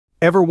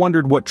Ever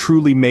wondered what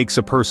truly makes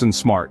a person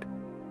smart?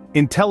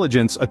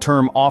 Intelligence, a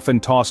term often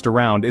tossed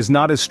around, is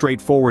not as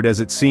straightforward as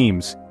it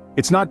seems.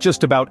 It's not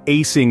just about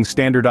acing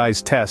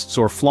standardized tests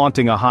or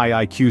flaunting a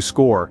high IQ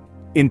score.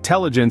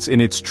 Intelligence in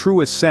its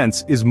truest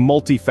sense is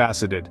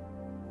multifaceted.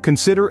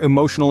 Consider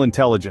emotional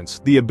intelligence,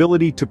 the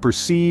ability to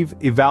perceive,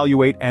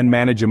 evaluate, and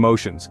manage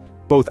emotions,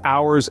 both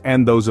ours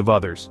and those of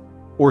others.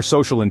 Or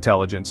social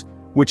intelligence,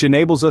 which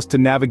enables us to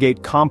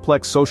navigate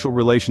complex social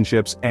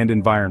relationships and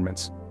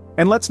environments.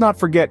 And let's not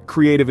forget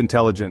creative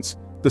intelligence,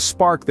 the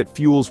spark that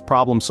fuels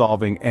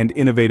problem-solving and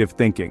innovative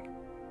thinking.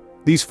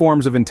 These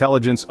forms of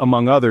intelligence,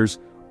 among others,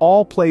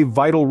 all play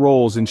vital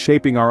roles in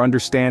shaping our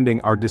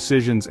understanding, our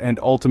decisions, and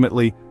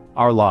ultimately,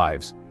 our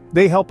lives.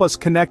 They help us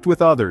connect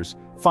with others,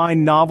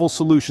 find novel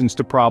solutions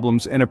to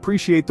problems, and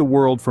appreciate the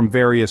world from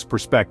various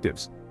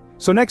perspectives.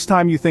 So next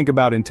time you think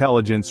about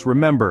intelligence,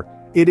 remember,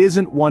 it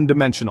isn't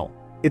one-dimensional.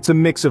 It's a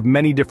mix of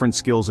many different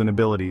skills and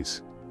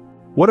abilities.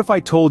 What if I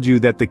told you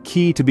that the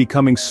key to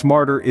becoming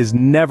smarter is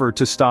never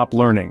to stop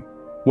learning?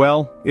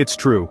 Well, it's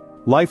true.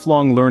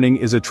 Lifelong learning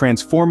is a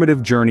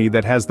transformative journey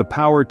that has the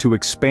power to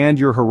expand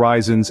your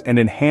horizons and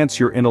enhance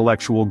your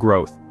intellectual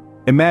growth.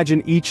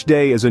 Imagine each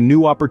day as a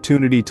new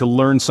opportunity to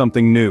learn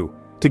something new,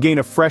 to gain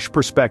a fresh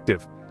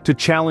perspective, to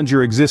challenge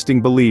your existing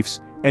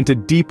beliefs, and to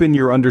deepen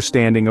your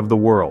understanding of the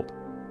world.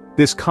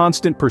 This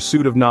constant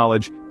pursuit of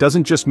knowledge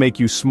doesn't just make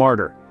you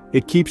smarter,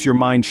 it keeps your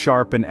mind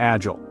sharp and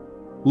agile.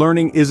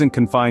 Learning isn't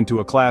confined to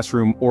a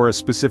classroom or a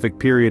specific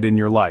period in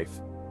your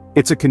life.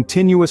 It's a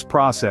continuous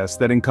process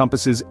that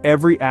encompasses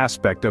every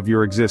aspect of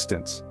your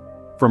existence.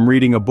 From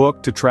reading a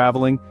book to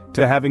traveling,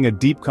 to having a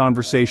deep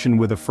conversation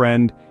with a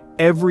friend,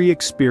 every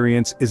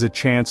experience is a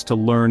chance to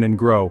learn and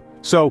grow.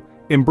 So,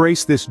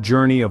 embrace this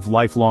journey of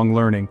lifelong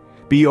learning.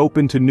 Be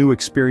open to new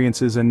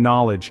experiences and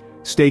knowledge.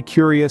 Stay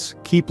curious,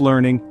 keep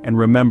learning, and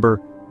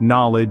remember,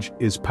 knowledge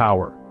is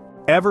power.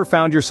 Ever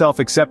found yourself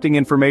accepting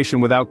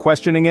information without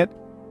questioning it?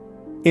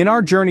 In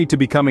our journey to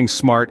becoming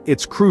smart,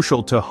 it's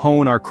crucial to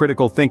hone our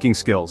critical thinking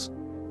skills.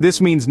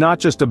 This means not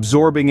just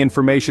absorbing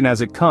information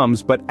as it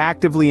comes, but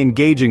actively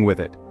engaging with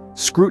it,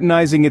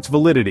 scrutinizing its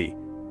validity,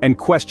 and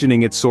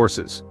questioning its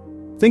sources.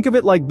 Think of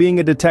it like being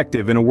a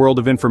detective in a world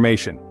of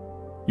information.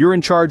 You're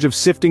in charge of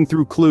sifting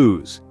through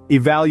clues,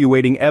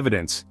 evaluating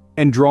evidence,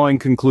 and drawing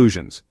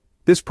conclusions.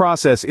 This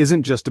process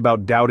isn't just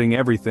about doubting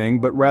everything,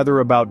 but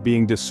rather about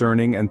being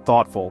discerning and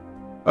thoughtful.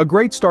 A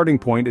great starting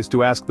point is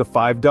to ask the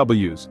 5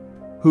 W's.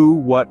 Who,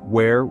 what,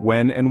 where,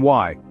 when, and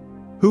why.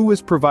 Who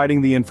is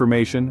providing the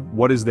information?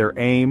 What is their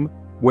aim?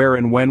 Where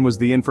and when was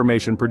the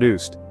information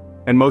produced?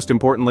 And most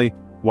importantly,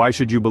 why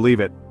should you believe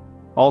it?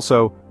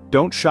 Also,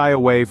 don't shy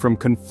away from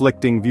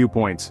conflicting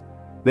viewpoints.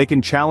 They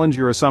can challenge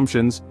your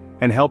assumptions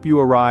and help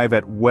you arrive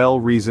at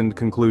well-reasoned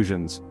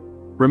conclusions.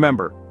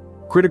 Remember,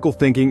 critical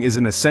thinking is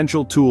an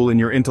essential tool in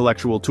your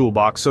intellectual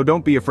toolbox, so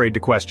don't be afraid to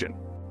question.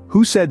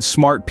 Who said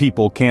smart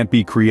people can't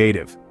be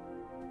creative?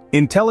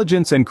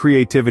 Intelligence and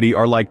creativity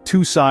are like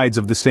two sides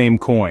of the same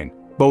coin,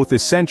 both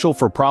essential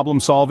for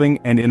problem-solving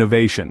and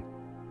innovation.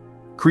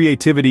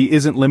 Creativity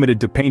isn't limited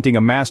to painting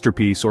a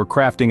masterpiece or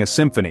crafting a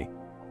symphony.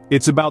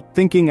 It's about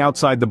thinking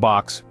outside the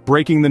box,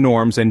 breaking the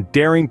norms, and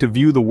daring to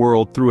view the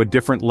world through a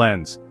different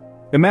lens.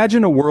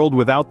 Imagine a world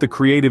without the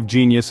creative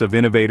genius of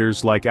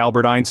innovators like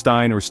Albert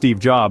Einstein or Steve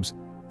Jobs.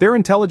 Their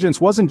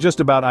intelligence wasn't just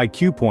about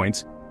IQ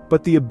points,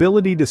 but the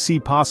ability to see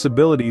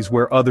possibilities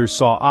where others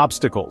saw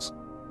obstacles.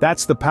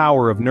 That's the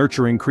power of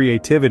nurturing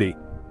creativity.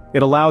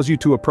 It allows you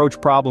to approach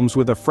problems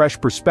with a fresh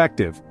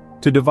perspective,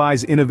 to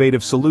devise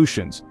innovative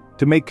solutions,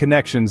 to make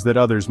connections that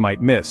others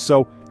might miss.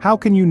 So, how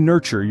can you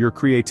nurture your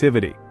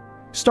creativity?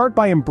 Start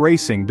by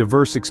embracing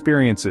diverse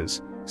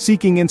experiences,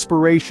 seeking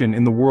inspiration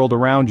in the world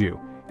around you,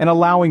 and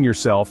allowing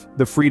yourself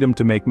the freedom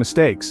to make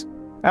mistakes.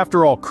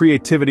 After all,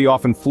 creativity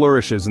often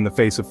flourishes in the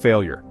face of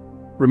failure.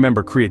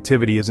 Remember,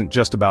 creativity isn't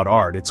just about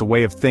art, it's a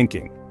way of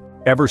thinking.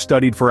 Ever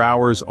studied for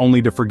hours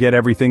only to forget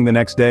everything the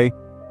next day?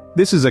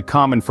 This is a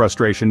common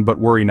frustration, but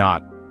worry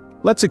not.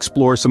 Let's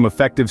explore some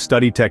effective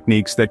study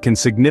techniques that can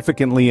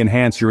significantly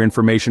enhance your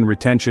information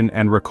retention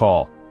and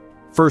recall.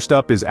 First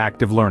up is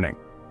active learning.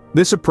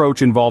 This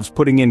approach involves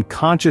putting in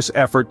conscious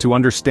effort to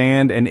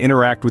understand and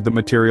interact with the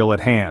material at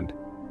hand.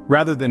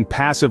 Rather than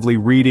passively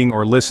reading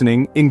or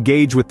listening,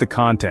 engage with the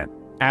content.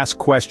 Ask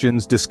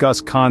questions, discuss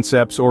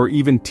concepts, or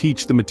even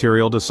teach the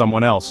material to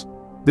someone else.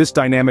 This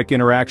dynamic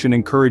interaction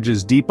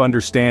encourages deep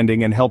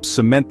understanding and helps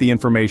cement the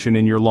information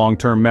in your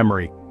long-term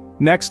memory.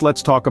 Next,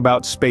 let's talk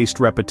about spaced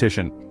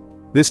repetition.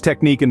 This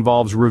technique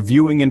involves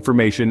reviewing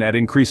information at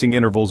increasing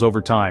intervals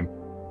over time.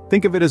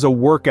 Think of it as a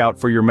workout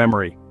for your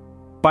memory.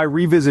 By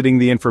revisiting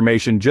the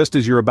information just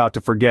as you're about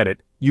to forget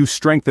it, you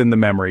strengthen the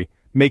memory,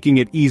 making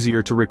it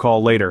easier to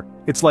recall later.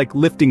 It's like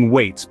lifting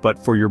weights,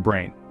 but for your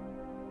brain.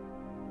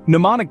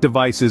 Mnemonic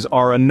devices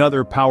are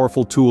another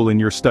powerful tool in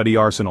your study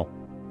arsenal.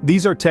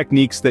 These are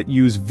techniques that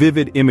use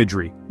vivid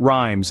imagery,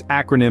 rhymes,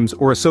 acronyms,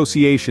 or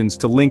associations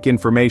to link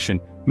information,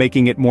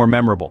 making it more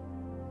memorable.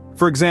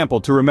 For example,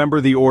 to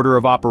remember the order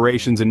of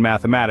operations in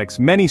mathematics,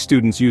 many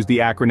students use the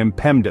acronym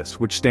PEMDAS,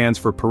 which stands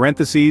for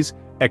parentheses,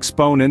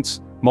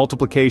 exponents,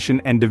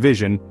 multiplication and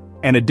division,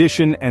 and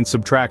addition and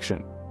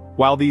subtraction.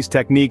 While these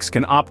techniques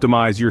can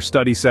optimize your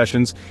study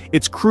sessions,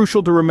 it's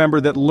crucial to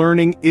remember that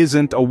learning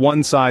isn't a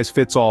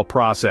one-size-fits-all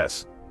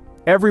process.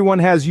 Everyone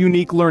has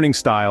unique learning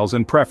styles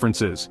and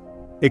preferences.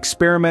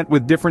 Experiment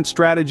with different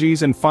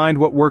strategies and find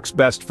what works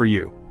best for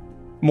you.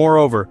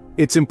 Moreover,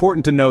 it's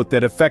important to note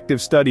that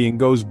effective studying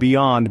goes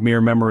beyond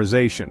mere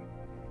memorization.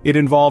 It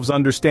involves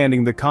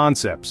understanding the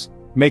concepts,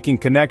 making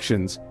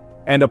connections,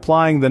 and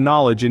applying the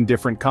knowledge in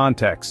different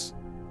contexts.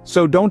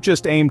 So don't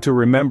just aim to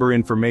remember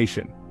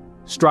information.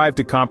 Strive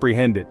to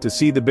comprehend it, to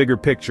see the bigger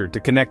picture, to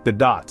connect the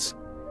dots.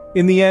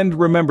 In the end,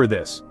 remember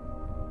this.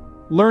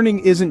 Learning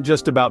isn't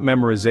just about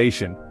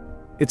memorization.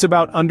 It's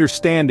about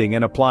understanding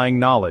and applying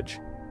knowledge.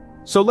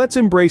 So let's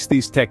embrace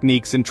these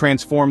techniques and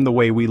transform the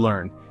way we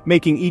learn,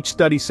 making each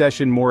study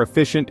session more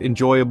efficient,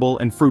 enjoyable,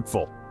 and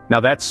fruitful. Now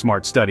that's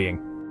smart studying.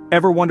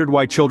 Ever wondered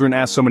why children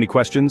ask so many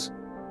questions?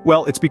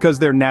 Well, it's because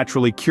they're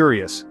naturally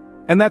curious.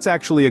 And that's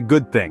actually a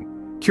good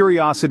thing.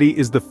 Curiosity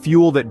is the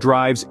fuel that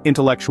drives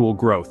intellectual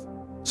growth.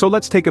 So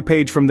let's take a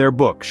page from their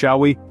book, shall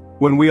we?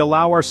 When we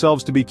allow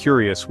ourselves to be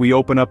curious, we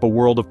open up a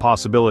world of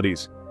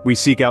possibilities. We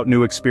seek out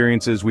new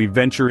experiences, we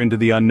venture into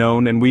the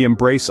unknown, and we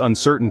embrace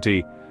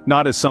uncertainty,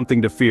 not as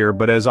something to fear,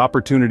 but as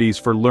opportunities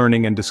for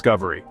learning and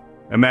discovery.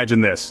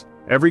 Imagine this.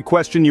 Every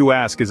question you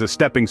ask is a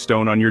stepping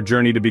stone on your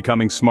journey to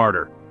becoming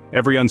smarter.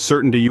 Every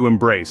uncertainty you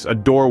embrace, a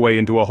doorway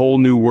into a whole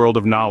new world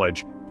of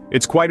knowledge.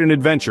 It's quite an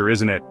adventure,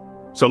 isn't it?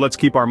 So let's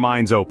keep our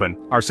minds open,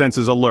 our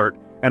senses alert,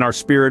 and our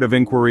spirit of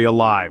inquiry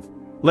alive.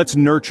 Let's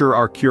nurture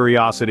our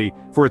curiosity,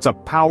 for it's a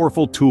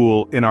powerful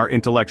tool in our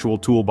intellectual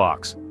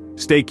toolbox.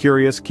 Stay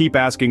curious, keep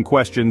asking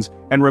questions,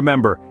 and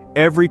remember,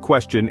 every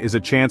question is a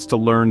chance to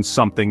learn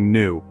something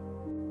new.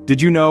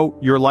 Did you know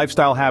your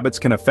lifestyle habits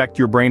can affect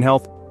your brain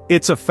health?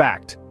 It's a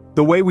fact.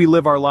 The way we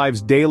live our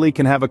lives daily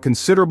can have a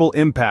considerable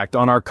impact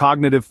on our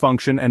cognitive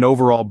function and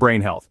overall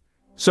brain health.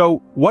 So,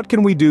 what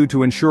can we do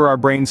to ensure our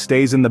brain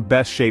stays in the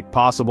best shape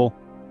possible?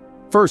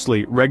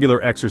 Firstly,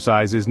 regular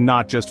exercise is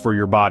not just for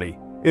your body.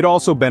 It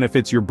also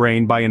benefits your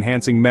brain by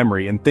enhancing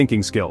memory and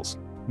thinking skills.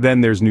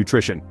 Then there's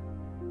nutrition.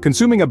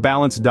 Consuming a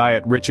balanced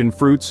diet rich in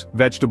fruits,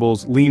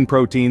 vegetables, lean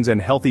proteins,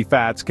 and healthy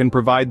fats can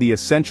provide the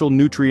essential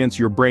nutrients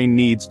your brain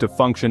needs to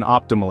function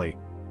optimally.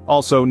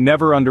 Also,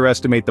 never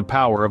underestimate the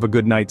power of a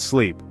good night's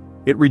sleep.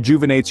 It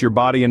rejuvenates your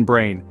body and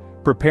brain,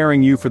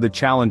 preparing you for the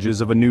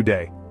challenges of a new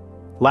day.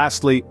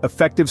 Lastly,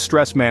 effective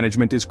stress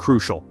management is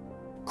crucial.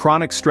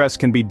 Chronic stress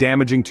can be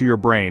damaging to your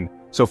brain,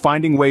 so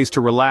finding ways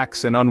to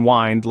relax and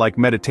unwind, like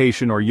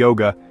meditation or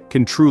yoga,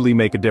 can truly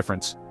make a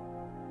difference.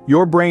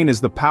 Your brain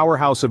is the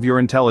powerhouse of your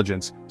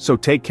intelligence, so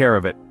take care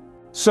of it.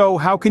 So,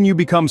 how can you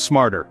become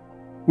smarter?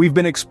 We've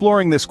been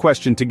exploring this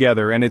question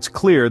together, and it's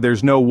clear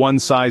there's no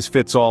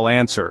one-size-fits-all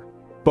answer.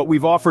 But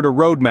we've offered a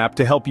roadmap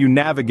to help you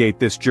navigate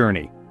this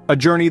journey. A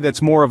journey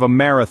that's more of a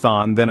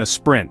marathon than a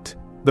sprint.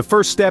 The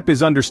first step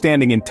is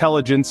understanding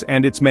intelligence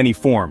and its many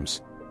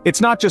forms.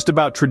 It's not just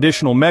about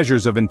traditional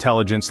measures of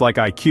intelligence like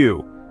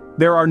IQ.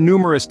 There are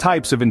numerous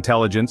types of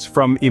intelligence,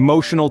 from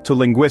emotional to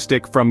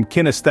linguistic, from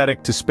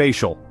kinesthetic to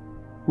spatial.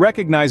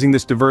 Recognizing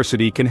this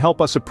diversity can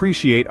help us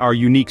appreciate our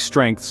unique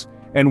strengths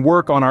and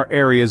work on our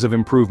areas of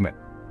improvement.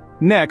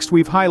 Next,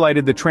 we've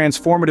highlighted the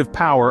transformative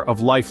power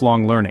of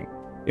lifelong learning.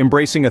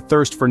 Embracing a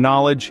thirst for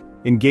knowledge,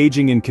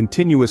 engaging in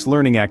continuous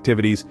learning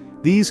activities,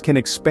 these can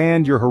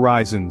expand your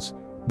horizons,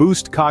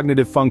 boost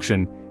cognitive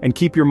function, and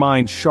keep your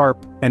mind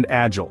sharp and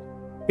agile.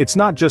 It's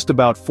not just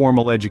about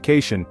formal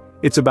education,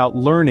 it's about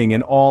learning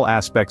in all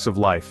aspects of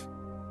life.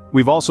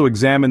 We've also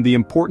examined the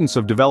importance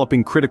of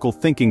developing critical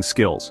thinking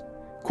skills.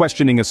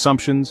 Questioning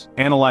assumptions,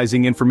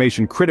 analyzing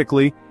information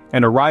critically,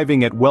 and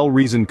arriving at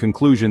well-reasoned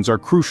conclusions are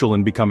crucial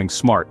in becoming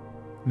smart.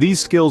 These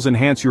skills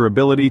enhance your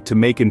ability to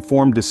make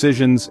informed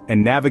decisions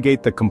and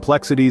navigate the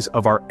complexities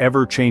of our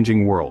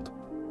ever-changing world.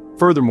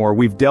 Furthermore,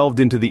 we've delved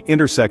into the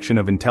intersection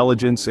of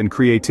intelligence and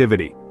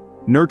creativity.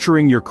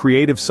 Nurturing your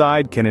creative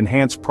side can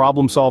enhance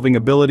problem-solving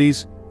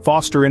abilities,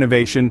 foster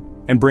innovation,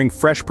 and bring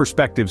fresh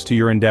perspectives to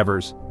your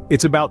endeavors.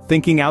 It's about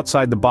thinking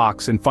outside the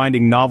box and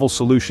finding novel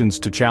solutions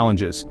to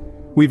challenges.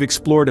 We've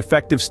explored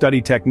effective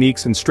study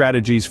techniques and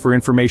strategies for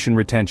information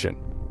retention.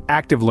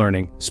 Active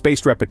learning,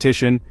 spaced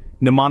repetition,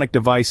 mnemonic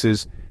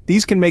devices,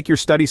 these can make your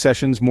study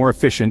sessions more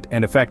efficient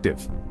and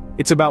effective.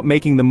 It's about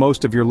making the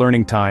most of your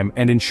learning time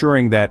and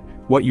ensuring that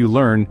what you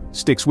learn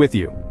sticks with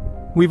you.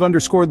 We've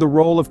underscored the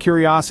role of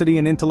curiosity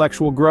in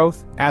intellectual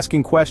growth,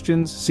 asking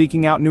questions,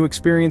 seeking out new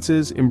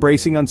experiences,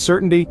 embracing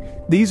uncertainty.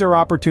 These are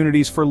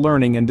opportunities for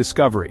learning and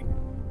discovery.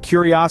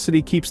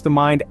 Curiosity keeps the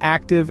mind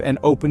active and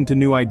open to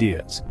new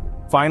ideas.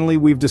 Finally,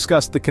 we've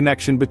discussed the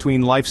connection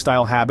between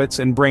lifestyle habits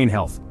and brain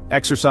health.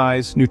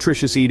 Exercise,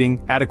 nutritious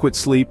eating, adequate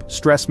sleep,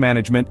 stress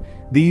management,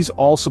 these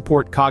all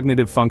support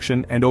cognitive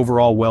function and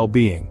overall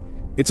well-being.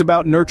 It's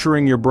about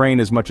nurturing your brain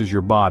as much as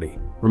your body.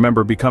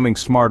 Remember, becoming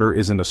smarter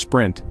isn't a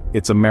sprint,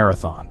 it's a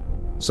marathon.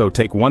 So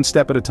take one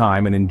step at a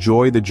time and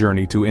enjoy the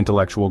journey to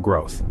intellectual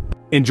growth.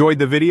 Enjoyed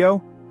the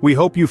video? We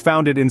hope you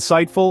found it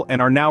insightful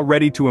and are now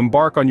ready to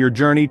embark on your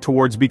journey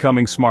towards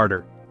becoming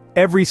smarter.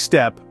 Every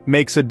step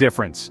makes a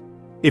difference.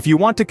 If you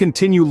want to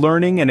continue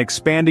learning and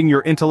expanding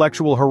your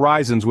intellectual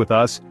horizons with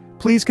us,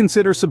 please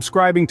consider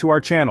subscribing to our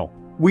channel.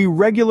 We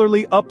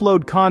regularly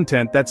upload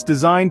content that's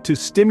designed to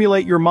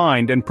stimulate your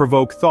mind and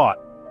provoke thought.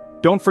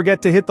 Don't forget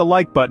to hit the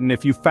like button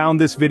if you found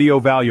this video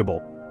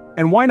valuable.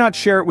 And why not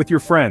share it with your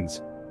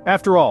friends?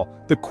 After all,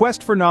 the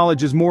quest for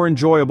knowledge is more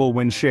enjoyable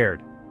when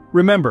shared.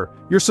 Remember,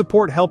 your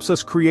support helps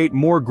us create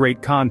more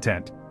great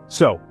content.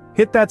 So,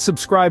 hit that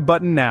subscribe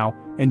button now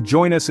and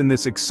join us in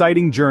this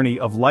exciting journey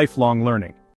of lifelong learning.